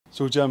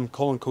So Jim,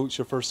 Colin Coates,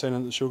 your first signing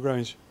at the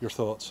showgrounds, your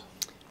thoughts?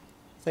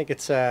 I think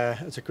it's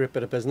a great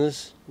bit of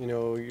business. You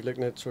know, you're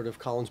looking at sort of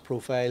Colin's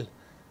profile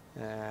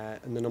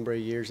and the number of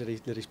years that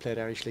he's played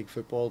Irish League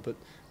football, but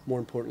more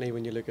importantly,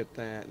 when you look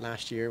at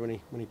last year when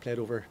he played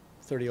over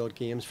 30 odd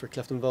games for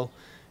Cliftonville,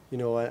 you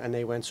know, and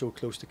they went so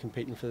close to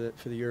competing for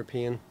the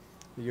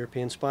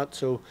European spot.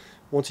 So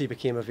once he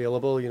became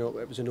available, you know,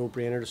 it was a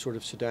no-brainer to sort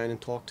of sit down and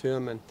talk to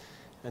him.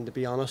 And to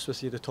be honest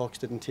with you, the talks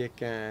didn't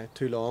take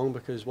too long,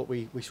 because what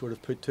we sort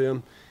of put to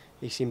him,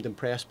 he seemed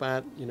impressed by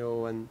it, you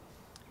know, and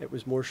it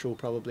was more so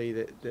probably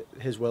that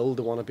his will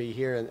to want to be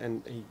here,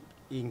 and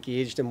he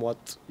engaged in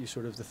what you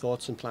sort of the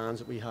thoughts and plans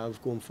that we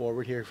have going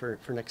forward here for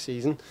next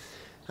season.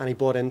 And he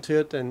bought into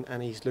it,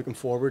 and he's looking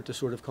forward to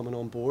sort of coming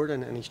on board,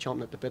 and he's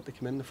chomping at the bit to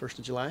come in the 1st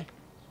of July.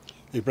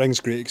 He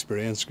brings great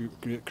experience,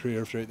 great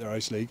career throughout the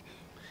Irish League.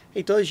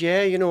 He does,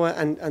 yeah, you know,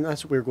 and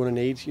that's what we're going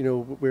to need. You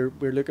know,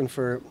 we're looking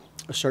for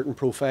a certain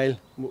profile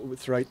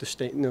throughout the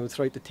state, you know,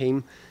 throughout the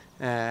team.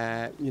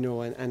 You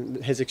know,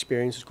 and his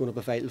experience is going to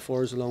be vital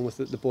for us, along with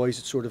the boys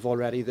that sort of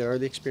already there,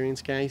 the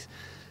experienced guys.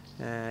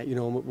 You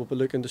know, we'll be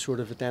looking to sort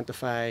of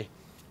identify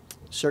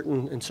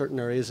in certain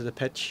areas of the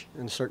pitch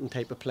and a certain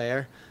type of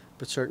player,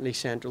 but certainly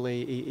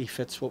centrally he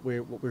fits what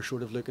we're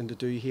sort of looking to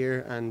do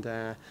here. And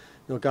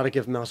you know, got to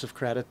give massive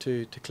credit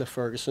to Cliff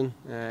Ferguson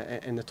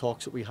in the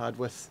talks that we had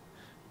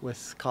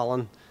with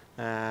Colin,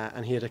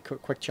 and he had a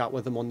quick chat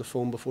with him on the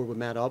phone before we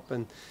met up,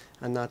 and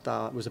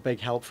that was a big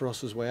help for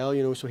us as well,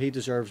 you know. So he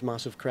deserves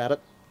massive credit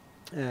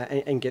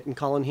in getting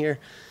Colin here,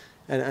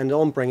 and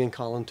on bringing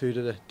Colin to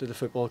the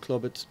football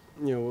club. It's,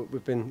 you know,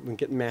 we've been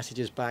getting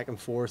messages back and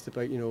forth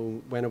about, you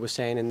know, when it was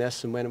signing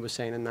this and when it was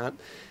signing that.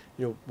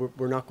 You know,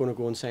 we're not going to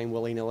go and sign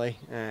willy-nilly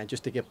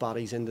just to get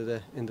bodies into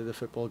the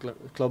football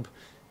club.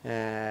 We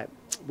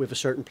have a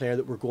certain player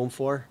that we're going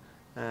for.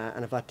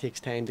 And if that takes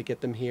time to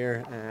get them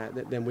here,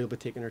 then we'll be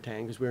taking our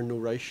time, because we're in no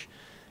rush.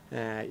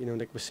 You know,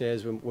 like we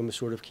says, when we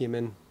sort of came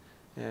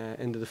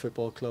into the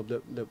football club,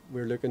 that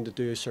we're looking to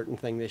do a certain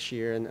thing this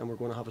year, and we're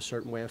going to have a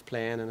certain way of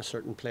playing and a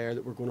certain player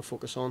that we're going to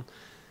focus on.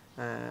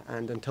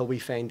 And until we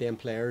find them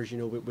players, you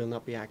know, we'll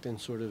not be acting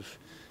sort of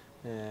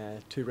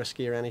too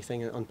risky or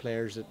anything on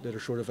players that are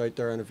sort of out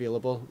there and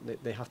available.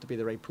 They have to be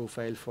the right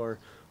profile for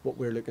what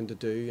we're looking to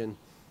do.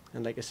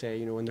 And like I say,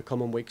 you know, in the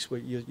coming weeks,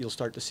 you'll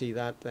start to see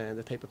that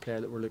the type of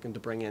player that we're looking to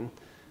bring in.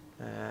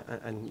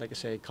 And like I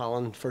say,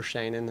 Colin, first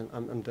signing,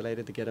 I'm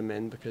delighted to get him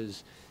in,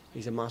 because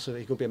he's going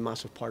to be a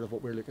massive part of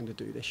what we're looking to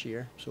do this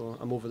year. So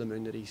I'm over the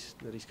moon that he's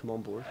come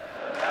on board.